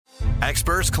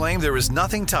Experts claim there is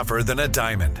nothing tougher than a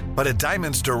diamond. But at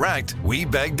Diamonds Direct, we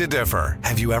beg to differ.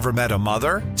 Have you ever met a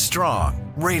mother?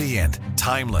 Strong, radiant,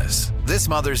 timeless. This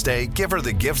Mother's Day, give her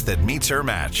the gift that meets her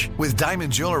match. With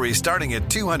diamond jewelry starting at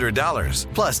 $200.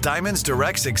 Plus Diamonds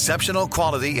Direct's exceptional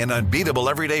quality and unbeatable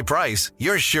everyday price,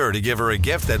 you're sure to give her a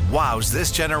gift that wows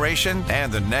this generation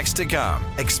and the next to come.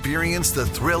 Experience the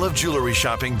thrill of jewelry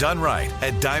shopping done right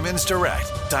at Diamonds Direct.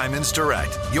 Diamonds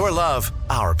Direct. Your love,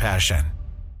 our passion.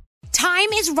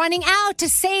 Time is running out to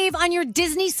save on your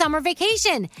Disney summer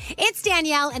vacation. It's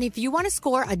Danielle, and if you want to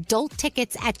score adult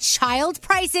tickets at child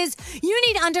prices, you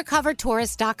need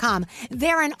UndercoverTourist.com.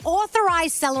 They're an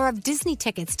authorized seller of Disney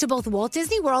tickets to both Walt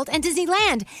Disney World and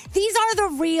Disneyland. These are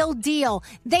the real deal.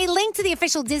 They link to the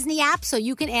official Disney app so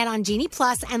you can add on Genie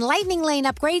Plus and Lightning Lane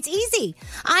upgrades easy.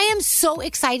 I am so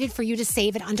excited for you to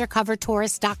save at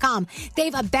UndercoverTourist.com. They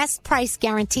have a best price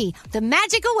guarantee. The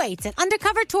magic awaits at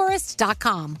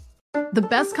UndercoverTourist.com. The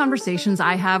best conversations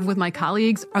I have with my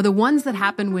colleagues are the ones that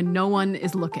happen when no one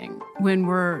is looking, when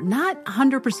we're not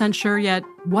 100% sure yet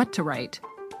what to write.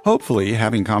 Hopefully,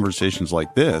 having conversations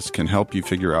like this can help you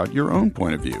figure out your own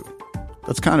point of view.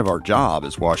 That's kind of our job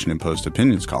as Washington Post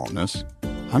opinions columnists.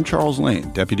 I'm Charles Lane,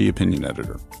 Deputy Opinion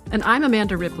Editor. And I'm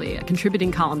Amanda Ripley, a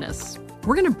contributing columnist.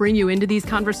 We're going to bring you into these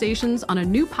conversations on a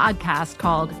new podcast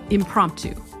called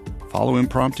Impromptu. Follow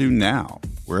Impromptu now,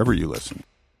 wherever you listen.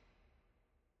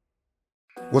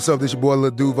 What's up, this your boy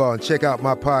Lil Duval, and check out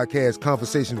my podcast,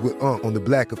 Conversations with Unc, on the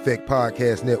Black Effect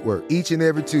Podcast Network. Each and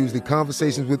every Tuesday,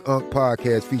 Conversations with Unc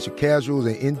podcast feature casuals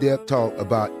and in-depth talk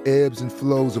about ebbs and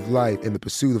flows of life and the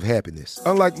pursuit of happiness.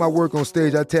 Unlike my work on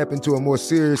stage, I tap into a more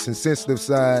serious and sensitive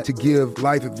side to give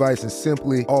life advice and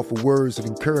simply offer words of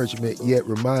encouragement, yet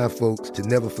remind folks to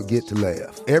never forget to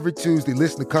laugh. Every Tuesday,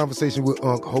 listen to Conversation with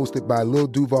Unc, hosted by Lil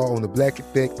Duval on the Black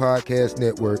Effect Podcast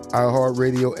Network,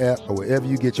 iHeartRadio app, or wherever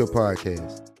you get your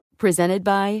podcasts. Presented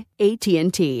by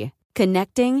AT&T.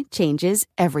 Connecting changes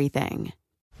everything.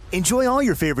 Enjoy all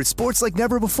your favorite sports like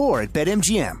never before at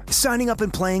BetMGM. Signing up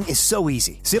and playing is so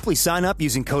easy. Simply sign up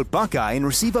using code Buckeye and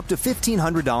receive up to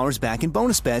 $1,500 back in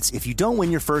bonus bets if you don't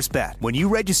win your first bet. When you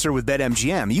register with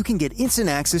BetMGM, you can get instant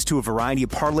access to a variety of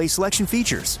parlay selection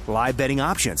features, live betting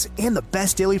options, and the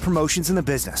best daily promotions in the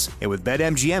business. And with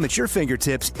BetMGM at your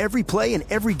fingertips, every play and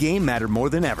every game matter more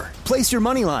than ever. Place your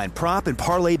moneyline, prop, and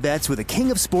parlay bets with the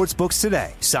king of sportsbooks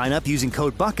today. Sign up using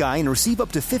code Buckeye and receive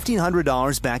up to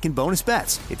 $1,500 back in bonus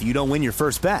bets if you don't win your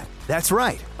first bet. That's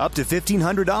right, up to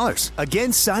 $1,500.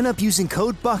 Again, sign up using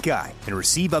code Buckeye and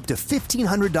receive up to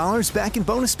 $1,500 back in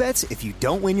bonus bets if you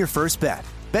don't win your first bet.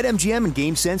 BetMGM and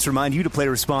GameSense remind you to play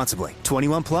responsibly.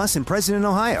 21 plus and present in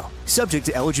Ohio. Subject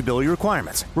to eligibility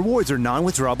requirements. Rewards are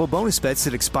non-withdrawable bonus bets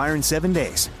that expire in 7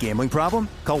 days. Gambling problem?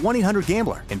 Call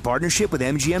 1-800-GAMBLER in partnership with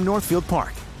MGM Northfield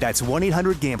Park. That's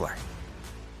 1-800-GAMBLER.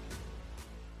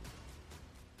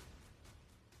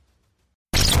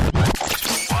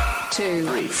 Two,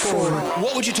 3, 4.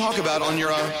 What would you talk about on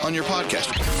your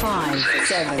podcast? 5,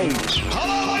 7, 8.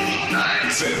 Hello,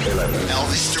 9, 10, 11.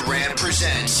 Elvis Duran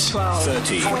presents 12,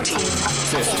 13, 14,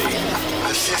 15.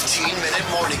 The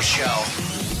 15-minute morning show.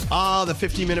 The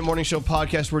 15-minute morning show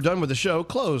podcast. We're done with the show.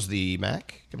 Close the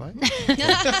Mac. Come on. You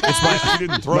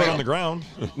didn't throw it on the ground.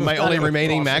 My only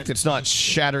remaining Mac that's not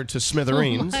shattered to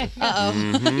smithereens.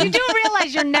 You do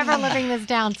realize you're never living this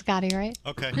down, Scotty, right?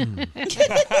 Okay.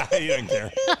 You don't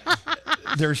care.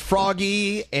 There's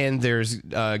Froggy, and there's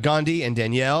Gandhi, and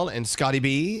Danielle, and Scotty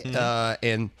B,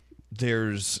 and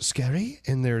there's Scary,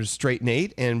 and there's Straight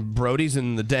Nate, and Brody's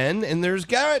in the den, and there's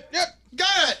Garrett. Yep,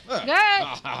 Garrett.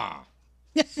 Garrett.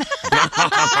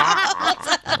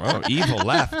 Oh, evil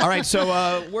laugh. All right, so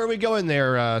where are we going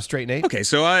there, Straight Nate? Okay,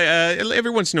 so I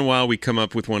every once in a while we come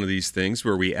up with one of these things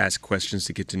where we ask questions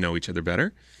to get to know each other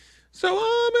better. So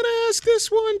I'm going to ask this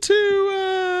one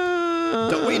to...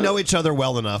 Don't we know each other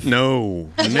well enough? No,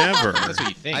 never. That's what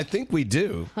you think. I think we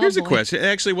do. Here's a question.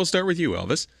 Actually, we'll start with you,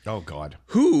 Elvis. Oh, God.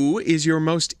 Who is your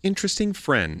most interesting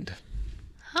friend?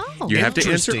 Oh. You have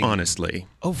to answer honestly.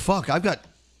 Oh, fuck. I've got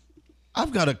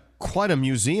quite a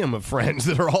museum of friends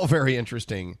that are all very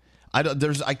interesting. I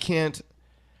can't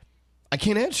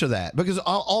answer that because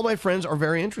all my friends are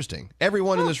very interesting.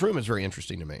 Everyone in this room is very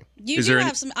interesting to me. You do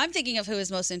have some. I'm thinking of who his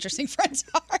most interesting friends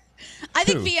are. I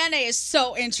think Vianney is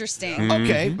so interesting.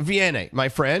 Okay, Vianney, my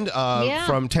friend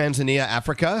from Tanzania,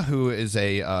 Africa, who is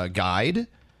a guide.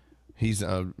 He's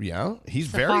he's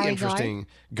very interesting.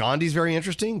 Gandhi's very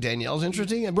interesting. Danielle's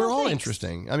interesting, and we're all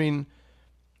interesting. I mean,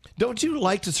 don't you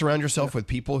like to surround yourself with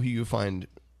people who you find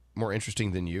more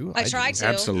interesting than you? I try to.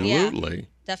 Absolutely. Yeah,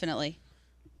 definitely.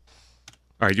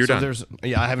 All right, you're done.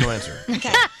 I have no answer.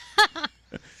 Okay.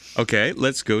 Okay,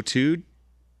 let's go to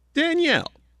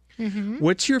Danielle, Mm-hmm.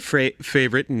 what's your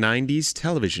favorite 90s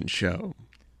television show?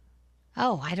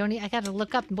 Oh, I got to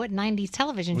look up what 90s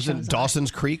television Was shows it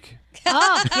Dawson's Creek?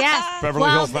 Oh, yes.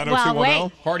 Beverly Hills 90210?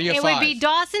 wait. Party of It Five. would be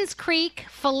Dawson's Creek,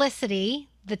 Felicity,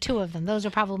 the two of them. Those are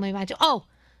probably my two. Oh,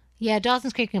 yeah,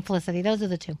 Dawson's Creek and Felicity. Those are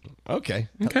the two. Okay.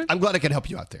 I'm glad I could help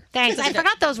you out there. Thanks. I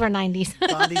forgot those were 90s.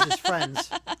 Gandhi's his friends.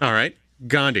 All right.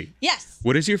 Gandhi. Yes.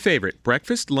 What is your favorite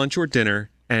breakfast, lunch, or dinner,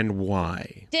 and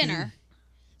why? Dinner,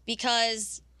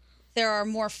 because there are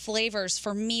more flavors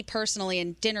for me personally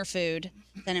in dinner food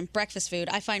than in breakfast food.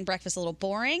 I find breakfast a little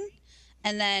boring.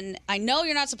 And then I know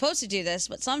you're not supposed to do this,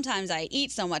 but sometimes I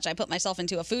eat so much I put myself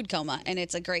into a food coma, and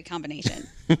it's a great combination.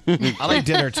 I like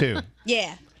dinner too.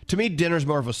 Yeah. To me, dinner's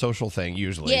more of a social thing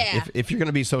usually. Yeah. If you're going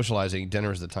to be socializing,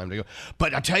 dinner is the time to go.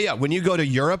 But I tell you, when you go to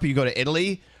Europe, you go to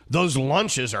Italy, those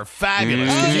lunches are fabulous.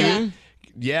 Mm-hmm.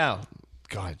 Yeah.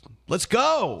 God, let's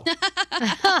go.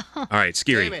 All right,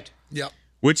 Skiri. Damn it. Yep.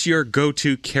 What's your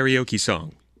go-to karaoke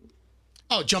song?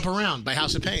 Oh, Jump Around by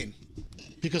House of Pain.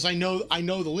 Because I know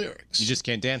the lyrics. You just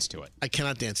can't dance to it. I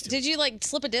cannot dance to it. Did you like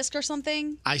slip a disc or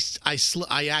something? I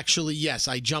actually, yes,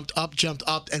 I jumped up,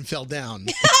 and fell down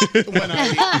when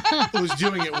I was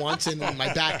doing it once, and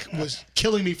my back was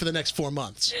killing me for the next 4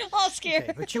 months. All scared.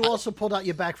 Okay, but you also pulled out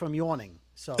your back from yawning.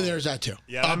 So there's that too.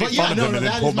 Yeah, I but made fun of him and then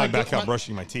that pulled is my back out my-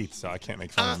 brushing my teeth, so I can't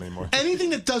make fun of him anymore. Anything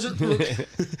that doesn't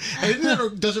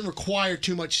doesn't require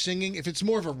too much singing. If it's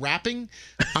more of a rapping,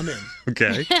 I'm in.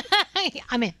 Okay.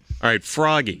 I'm in. All right,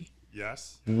 Froggy.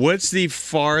 Yes. What's the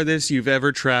farthest you've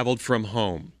ever traveled from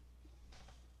home?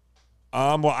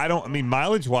 Well, I mean,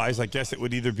 mileage-wise, I guess it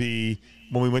would either be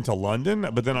when we went to London,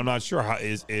 but then I'm not sure. How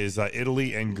is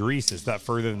Italy and Greece, is that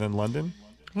further than London?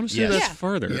 I want to say that's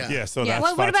farther. Yeah, so that's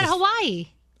What about Hawaii?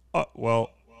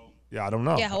 Well, yeah, I don't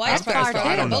know. Yeah, Hawaii's I far,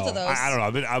 don't both know. of those. I don't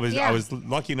know. But I was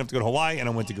lucky enough to go to Hawaii, and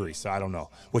I went to Greece, so I don't know.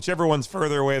 Whichever one's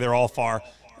further away, they're all far,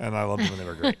 and I love them, and they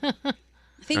were great.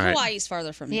 I think All right. Hawaii's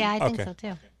farther from me. Yeah, I think Okay. so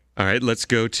too. All right, let's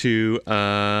go to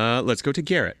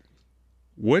Garrett.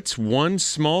 What's one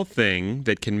small thing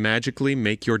that can magically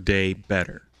make your day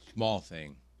better? Small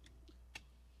thing.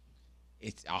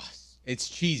 It's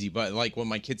cheesy, but like when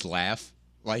my kids laugh,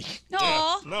 like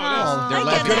Aw. No, They're a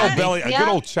laughing good at old me. belly, a good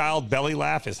old child belly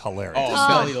laugh is hilarious. Oh,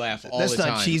 belly laugh all That's the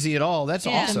time. not cheesy at all. That's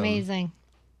That's awesome. amazing.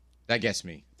 That gets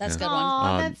me. That's a good Oh,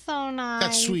 one. that's so nice.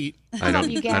 That's sweet. I love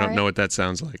don't you, I don't Garrett. know what that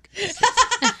sounds like.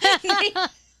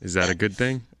 Is that a good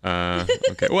thing?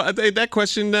 Okay. Well, that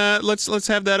question, let's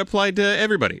have that applied to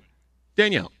everybody.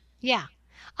 Danielle. Yeah.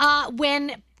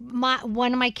 When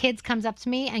one of my kids comes up to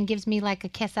me and gives me like a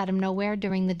kiss out of nowhere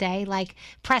during the day, like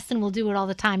Preston will do it all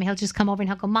the time. He'll just come over and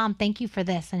he'll go, "Mom, thank you for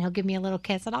this," and he'll give me a little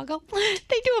kiss, and I'll go,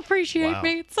 "They do appreciate Wow.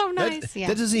 me. It's so nice."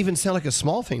 That doesn't even sound like a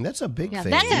small thing. That's a big Yeah,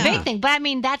 thing. that's a big thing. But I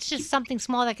mean, that's just something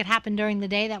small that could happen during the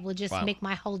day that will just Wow. make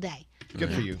my whole day.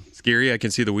 Good for you. Scary, I can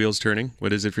see the wheels turning.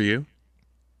 What is it for you?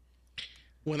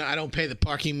 When I don't pay the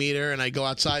parking meter and I go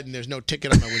outside and there's no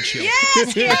ticket on my windshield.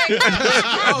 Yes,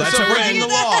 That's a breaking the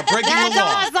law. Breaking That's the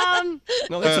law. awesome.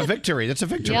 No, that's a victory. That's a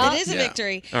victory. Yep. It is a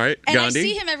victory. All right, And Gandhi. I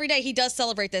see him every day. He does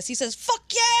celebrate this. He says, "Fuck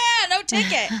yeah, no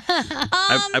ticket."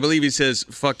 I believe he says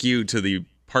 "fuck you" to the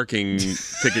parking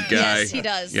ticket guy. Yes, he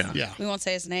does. Yeah. We won't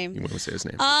say his name. You want to say his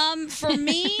name? For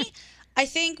me, I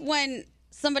think when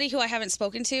somebody who I haven't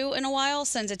spoken to in a while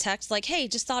sends a text like, "Hey,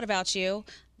 just thought about you,"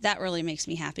 that really makes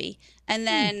me happy. And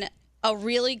then a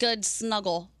really good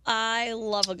snuggle. I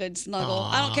love a good snuggle.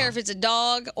 I don't care if it's a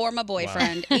dog or my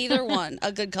boyfriend. Either one,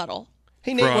 a good cuddle.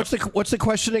 Hey Nate, Frog. what's the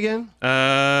question again?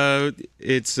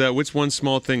 It's what's one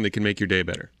small thing that can make your day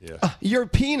better? Yeah. Your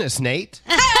penis, Nate.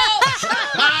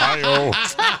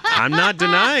 I'm not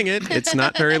denying it. It's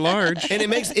not very large. And it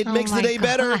makes the my day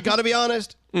better. God. Gotta be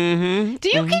honest. Mm-hmm. Do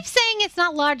you keep saying it's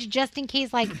not large just in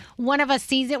case, like, one of us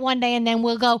sees it one day and then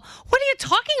we'll go, "What are you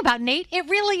talking about, Nate? It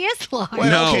really is large." Well,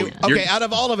 No, okay. you're- Out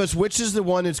of all of us, which is the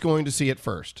one that's going to see it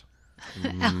first? I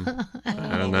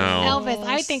don't know. Elvis.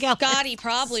 I think Elvis. Scotty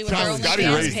probably with her Scotty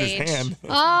OnlyFans raised page. his hand.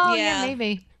 Oh, yeah, Yeah.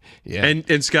 maybe. Yeah.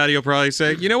 And Scotty will probably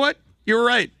say, "You know what? You were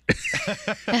right."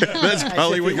 That's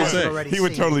probably what you'll say. He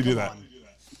would totally do that.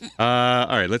 All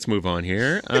right, let's move on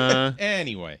here.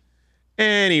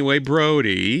 Anyway,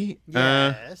 Brody.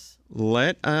 Yes.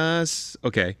 Let us.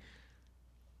 Okay.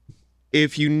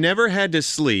 If you never had to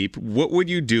sleep, what would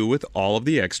you do with all of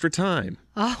the extra time?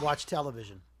 Watch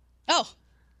television. Oh,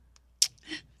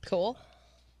 cool.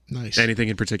 Nice. Anything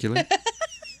in particular?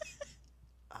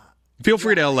 Feel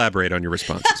free to elaborate on your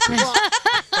responses, please. Well,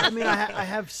 I mean, I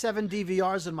have 7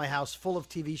 DVRs in my house full of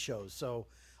TV shows, so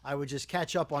I would just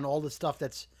catch up on all the stuff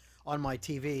that's on my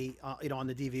TV, on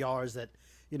the DVRs that,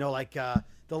 like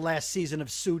the last season of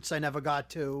Suits I never got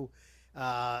to,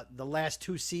 the last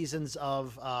 2 seasons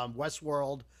of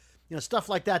Westworld, stuff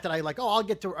like that I like. Oh, I'll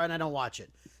get to, and I don't watch it.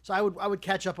 So I would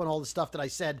catch up on all the stuff that I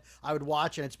said I would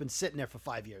watch, and it's been sitting there for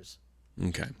 5 years.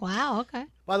 Okay. Wow. Okay.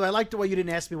 By the way, I like the way you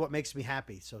didn't ask me what makes me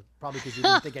happy. So probably because you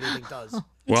didn't think anything does.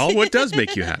 Well, what does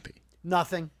make you happy?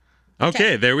 Nothing.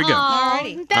 Okay, there we go.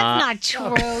 Oh, that's not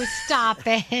true. Stop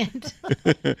it.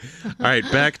 All right,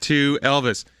 back to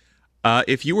Elvis.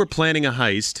 If you were planning a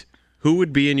heist, who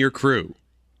would be in your crew?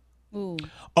 Ooh.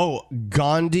 Oh,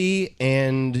 Gandhi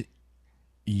and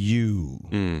you.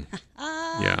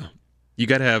 Yeah. You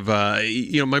got to have,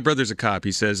 my brother's a cop.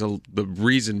 He says the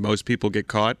reason most people get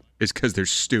caught is because they're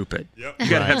stupid. Yep. You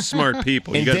got to have smart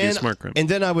people. You got to be a smart criminal. And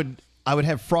then I would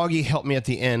have Froggy help me at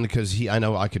the end because I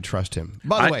know I could trust him.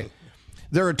 By the way,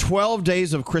 there are 12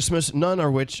 days of Christmas, none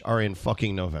of which are in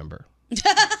fucking November.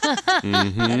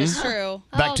 That is true.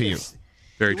 Back to you.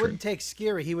 He wouldn't take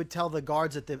Scary. He would tell the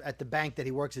guards at the bank that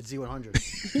he works at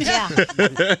Z100. Yeah.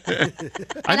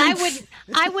 And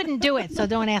I wouldn't do it, so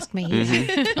don't ask me.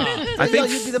 I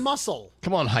think you'd be the muscle.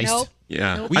 Come on, heist. Nope.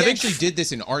 Yeah. We actually did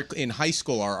this in art in high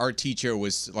school. Our art teacher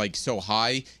was like so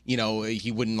high,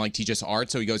 he wouldn't like teach us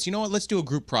art. So he goes, you know what? Let's do a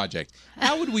group project.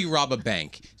 How would we rob a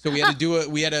bank? So we had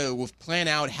to plan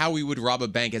out how we would rob a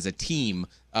bank as a team,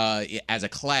 as a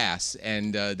class,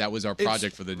 and that was our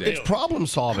project for the day. It's problem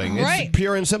solving. Right. It's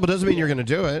pure and simple. Doesn't mean you're going to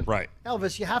do it. Right.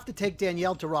 Elvis, you have to take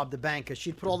Danielle to rob the bank because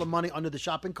she'd put all the money under the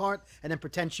shopping cart and then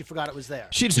pretend she forgot it was there.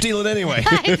 She'd steal it anyway.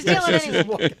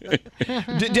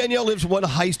 Danielle lives one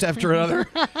heist after another.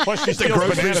 Plus, she steals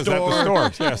bananas at the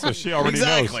store. Yeah, so she already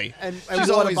knows. And she's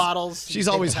water always, bottles. She's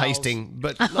always heisting,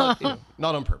 but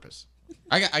not on purpose.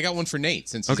 I got one for Nate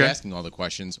since he's asking all the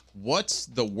questions. What's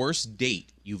the worst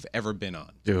date you've ever been on?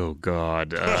 Oh,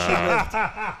 God.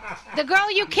 The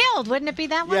girl you killed, wouldn't it be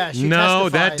that one? Yeah, No,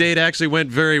 that date actually went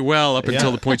very well up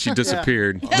until the point she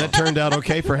disappeared. That turned out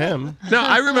okay for him. No,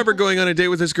 I remember going on a date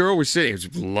with this girl. We're sitting.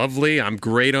 It was lovely. I'm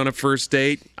great on a first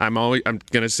date. I'm going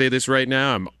to say this right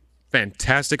now. I'm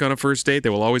fantastic on a first date.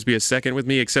 There will always be a second with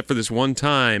me, except for this one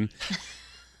time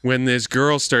when this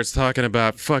girl starts talking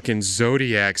about fucking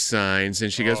zodiac signs,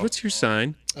 and she goes, "What's your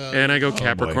sign?" And I go,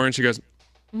 "Capricorn." She goes,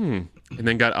 and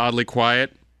then got oddly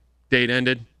quiet. Date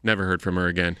ended. Never heard from her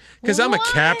again. Because I'm a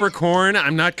Capricorn.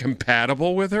 I'm not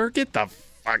compatible with her. Get the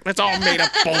fuck. That's all made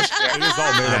up bullshit. It is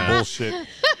all made up bullshit.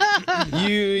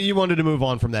 You wanted to move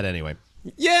on from that anyway.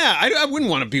 Yeah, I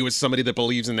wouldn't want to be with somebody that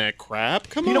believes in that crap.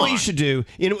 Come on. You know what you should do?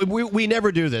 We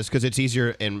never do this because it's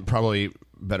easier and probably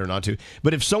better not to.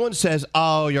 But if someone says,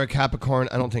 "Oh, you're a Capricorn,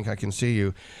 I don't think I can see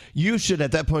you," you should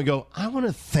at that point go, "I want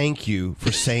to thank you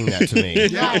for saying that to me."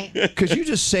 Right. Because you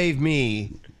just saved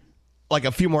me like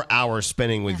a few more hours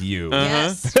spending with you.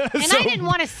 Yes. And I didn't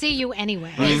want to see you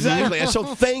anyway. Exactly. And so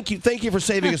thank you for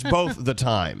saving us both the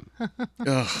time.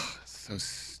 Ugh, so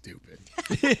stupid.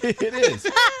 It is.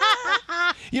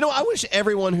 I wish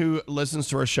everyone who listens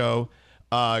to our show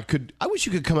I wish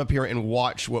you could come up here and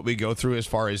watch what we go through as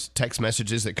far as text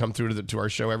messages that come through to our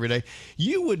show every day.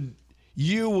 You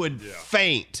would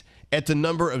faint at the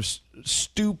number of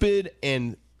stupid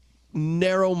and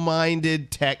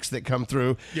narrow-minded texts that come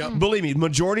through. Yep. Believe me,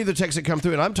 majority of the texts that come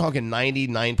through, and I'm talking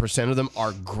 99% of them,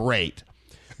 are great.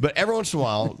 But every once in a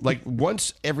while, like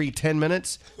once every 10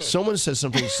 minutes, someone says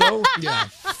something so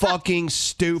fucking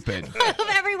stupid.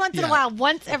 Every once in a while,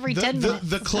 once every 10 minutes.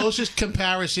 The closest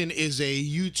comparison is a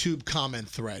YouTube comment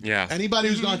thread. Yeah. Anybody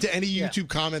who's gone to any YouTube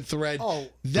comment thread,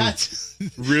 that's...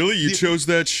 Really? You chose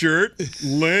that shirt?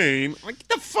 Lame. Like, get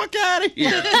the fuck out of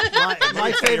here.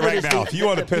 My favorite right is now, if you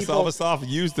want to piss Elvis off,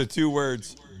 use the 2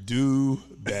 words, do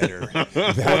better.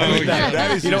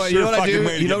 That is your fucking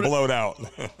way to get blowed out.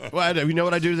 Well, you know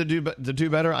what I do to do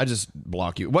better? I just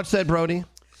block you. What's that, Brody?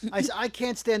 I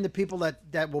can't stand the people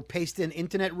that will paste in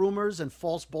internet rumors and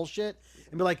false bullshit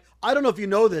and be like, "I don't know if you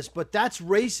know this, but that's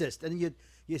racist." And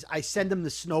I send them the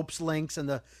Snopes links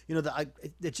and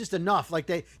it's just enough. Like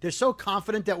they're so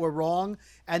confident that we're wrong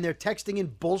and they're texting in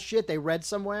bullshit they read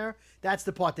somewhere. That's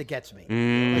the part that gets me.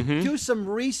 Mm-hmm. Like, do some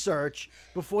research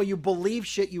before you believe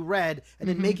shit you read and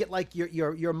then make it like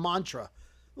your mantra.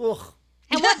 Ugh.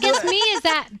 And what gets me is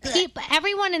that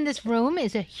everyone in this room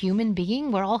is a human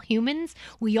being. We're all humans.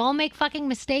 We all make fucking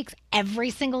mistakes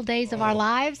every single days of our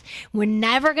lives. We're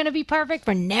never going to be perfect.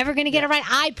 We're never going to get it right.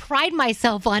 I pride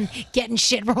myself on getting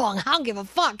shit wrong. I don't give a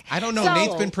fuck. I don't know.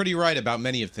 Nate's been pretty right about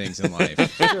many of things in life.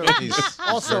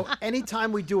 Also,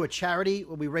 anytime we do a charity,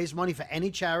 when we raise money for any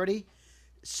charity,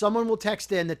 someone will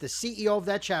text in that the CEO of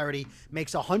that charity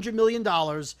makes $100 million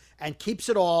and keeps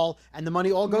it all, and the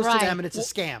money all goes to them, and it's a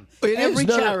scam. Every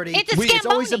charity, it's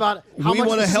always about how much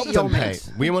the CEO makes.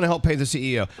 We want to help pay the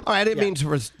CEO. All right, I didn't mean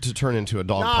to turn into a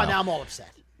dog pile. Now I'm all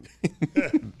upset.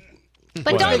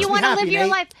 But don't you want to live your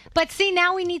life? But see,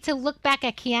 now we need to look back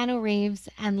at Keanu Reeves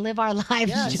and live our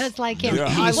lives just like him.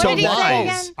 Yeah. What did he say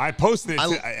again? I posted it.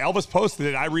 Elvis posted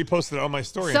it. I reposted it on my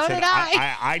story. So and said, did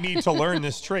I. I need to learn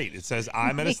this trait. It says,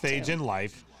 I'm at a stage in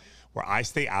life where I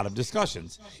stay out of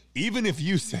discussions. Even if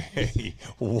you say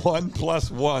 1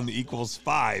 + 1 =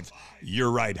 5,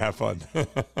 you're right. Have fun. Yes.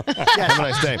 Have a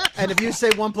nice day. And if you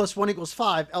say 1 + 1 =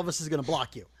 5, Elvis is going to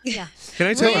block you. Yeah. Can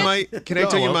I tell you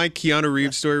my Keanu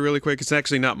Reeves story really quick? It's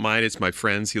actually not mine. It's my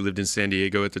friend's. He lived in San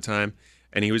Diego at the time,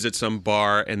 and he was at some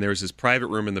bar, and there was this private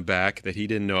room in the back that he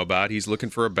didn't know about. He's looking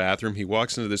for a bathroom. He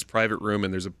walks into this private room,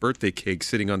 and there's a birthday cake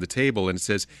sitting on the table, and it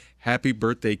says, "Happy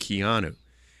birthday, Keanu."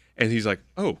 And he's like,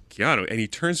 "Oh, Keanu." And he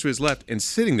turns to his left, and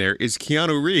sitting there is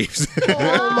Keanu Reeves.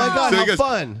 Oh, my God, So he how goes,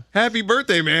 fun. "Happy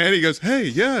birthday, man." He goes, "Hey,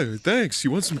 yeah, thanks. You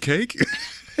want some cake?"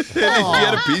 And he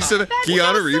had a piece of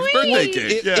Keanu Reeves' birthday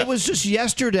cake. It was just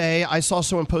yesterday, I saw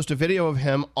someone post a video of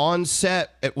him on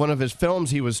set at one of his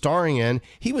films he was starring in.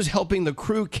 He was helping the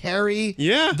crew carry.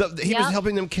 Yeah. He was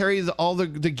helping them carry all the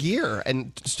gear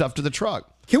and stuff to the truck.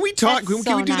 Can we talk? That's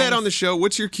Can we do so that nice. on the show?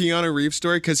 What's your Keanu Reeves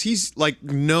story? Because he's like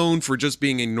known for just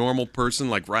being a normal person,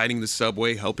 like riding the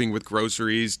subway, helping with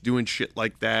groceries, doing shit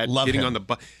like that, getting him. on the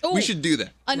bus. Ooh. We should do that.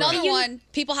 Another one,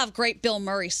 people have great Bill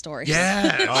Murray stories.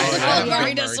 Yeah. Bill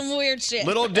Murray does some weird shit.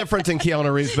 Little different than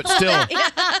Keanu Reeves, but still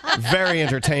very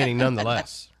entertaining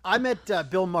nonetheless. I met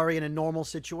Bill Murray in a normal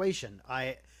situation.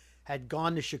 I had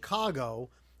gone to Chicago,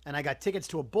 and I got tickets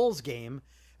to a Bulls game,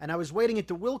 and I was waiting at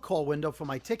the will call window for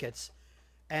my tickets,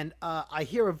 and I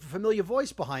hear a familiar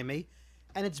voice behind me,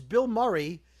 and it's Bill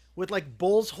Murray with like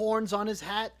Bulls horns on his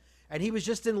hat, and he was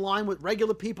just in line with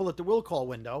regular people at the will call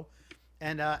window,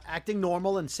 and acting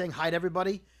normal and saying hi to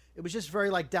everybody. It was just very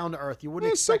like down to earth. You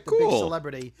wouldn't expect a big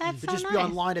celebrity to just be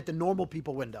online at the normal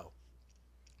people window.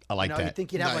 I like that. You'd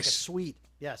think he'd have like a suite.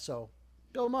 Yeah, so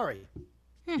Bill Murray.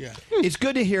 Yeah. It's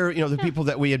good to hear, the people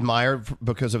that we admire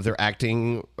because of their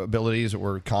acting abilities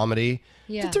or comedy.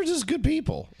 Yeah. That they're just good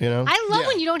people, I love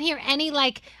when you don't hear any,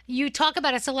 you talk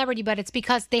about a celebrity, but it's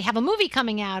because they have a movie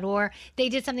coming out or they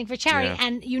did something for charity,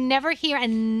 and you never hear a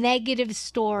negative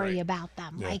story about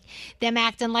them, like them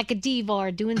acting like a diva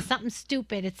or doing something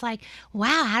stupid. It's like,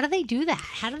 wow, how do they do that?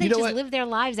 How do they just live their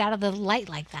lives out of the light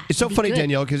like that? It's so funny,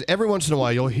 Danielle, because every once in a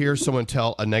while you'll hear someone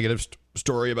tell a negative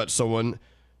story about someone,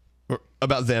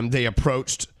 about them. They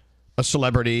approached a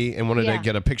celebrity and wanted to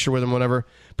get a picture with them, whatever.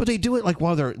 But they do it like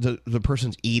while the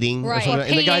person's eating or something.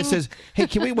 And the guy says, "Hey,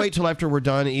 can we wait till after we're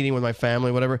done eating with my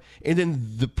family, whatever?" And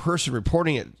then the person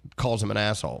reporting it calls him an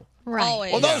asshole. Right.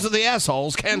 Always. Well, those are the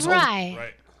assholes. Cancel.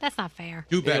 Right. That's not fair.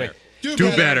 Do better. Anyway,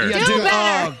 Do better. Yeah, Do better.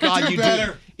 Oh, God, Do you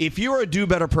better. do. If you're a do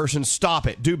better person, stop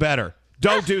it. Do better.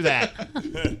 Don't do that.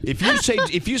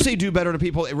 If you say do better to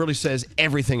people, it really says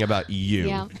everything about you.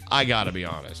 Yeah. I gotta be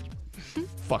honest.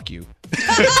 Fuck you.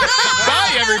 Bye,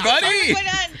 everybody.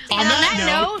 On that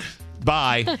note.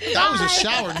 Bye. That was a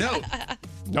shower note.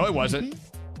 No, it wasn't.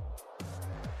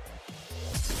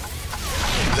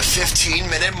 The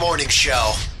 15-minute morning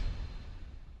show.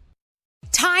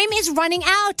 Time is running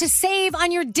out to save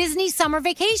on your Disney summer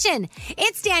vacation.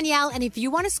 It's Danielle, and if you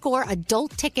want to score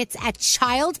adult tickets at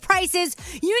child prices,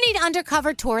 you need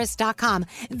UndercoverTourist.com.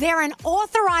 They're an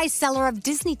authorized seller of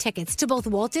Disney tickets to both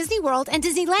Walt Disney World and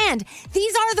Disneyland.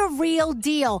 These are the real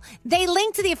deal. They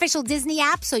link to the official Disney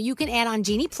app so you can add on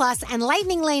Genie Plus and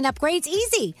Lightning Lane upgrades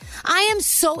easy. I am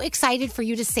so excited for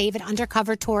you to save at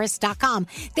UndercoverTourist.com.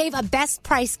 They have a best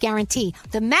price guarantee.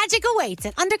 The magic awaits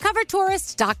at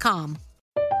UndercoverTourist.com.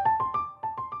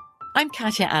 I'm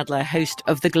Katya Adler, host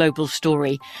of The Global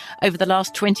Story. Over the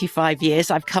last 25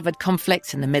 years, I've covered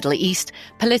conflicts in the Middle East,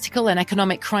 political and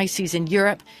economic crises in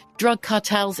Europe, drug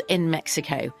cartels in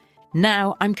Mexico.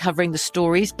 Now I'm covering the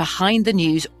stories behind the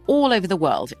news all over the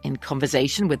world in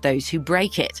conversation with those who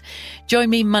break it. Join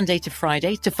me Monday to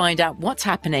Friday to find out what's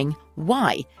happening,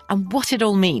 why, and what it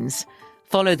all means.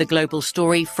 Follow The Global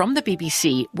Story from the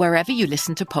BBC wherever you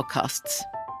listen to podcasts.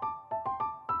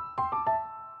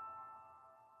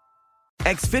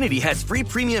 Xfinity has free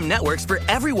premium networks for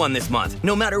everyone this month,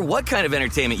 no matter what kind of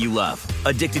entertainment you love.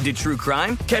 Addicted to true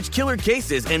crime? Catch killer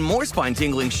cases and more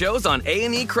spine-tingling shows on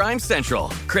A&E Crime Central.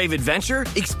 Crave adventure?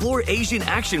 Explore Asian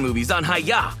action movies on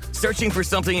Hi-YAH. Searching for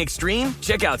something extreme?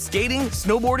 Check out skating,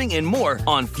 snowboarding, and more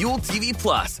on Fuel TV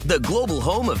Plus, the global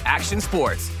home of action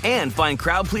sports. And find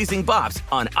crowd-pleasing bops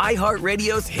on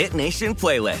iHeartRadio's Hit Nation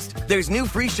playlist. There's new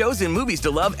free shows and movies to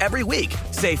love every week.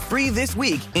 Say free this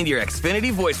week in your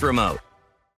Xfinity voice remote.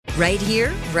 Right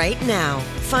here, right now.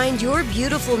 Find your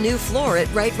beautiful new floor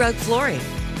at Right Rug Flooring.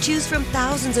 Choose from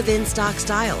thousands of in-stock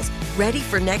styles, ready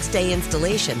for next day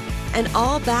installation, and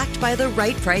all backed by the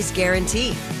right price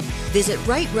guarantee. Visit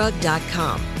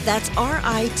rightrug.com. That's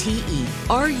RITERUG.com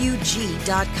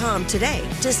today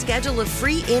to schedule a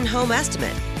free in-home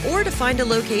estimate or to find a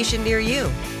location near you.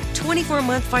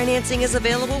 24-month financing is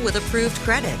available with approved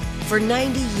credit. For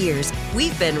 90 years,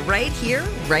 we've been right here,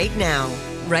 right now.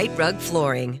 Right Rug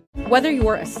Flooring. Whether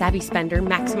you're a savvy spender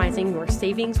maximizing your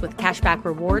savings with cashback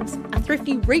rewards, a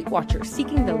thrifty rate watcher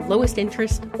seeking the lowest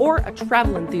interest, or a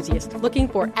travel enthusiast looking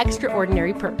for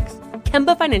extraordinary perks,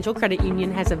 Kemba Financial Credit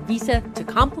Union has a visa to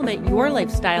complement your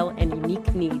lifestyle and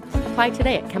unique needs. Apply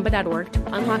today at Kemba.org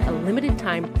to unlock a limited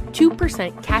time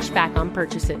 2% cash back on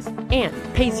purchases and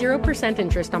pay 0%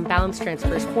 interest on balance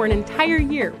transfers for an entire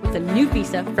year with a new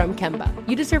visa from Kemba.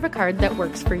 You deserve a card that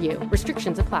works for you.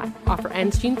 Restrictions apply. Offer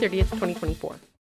ends June 30th, 2024.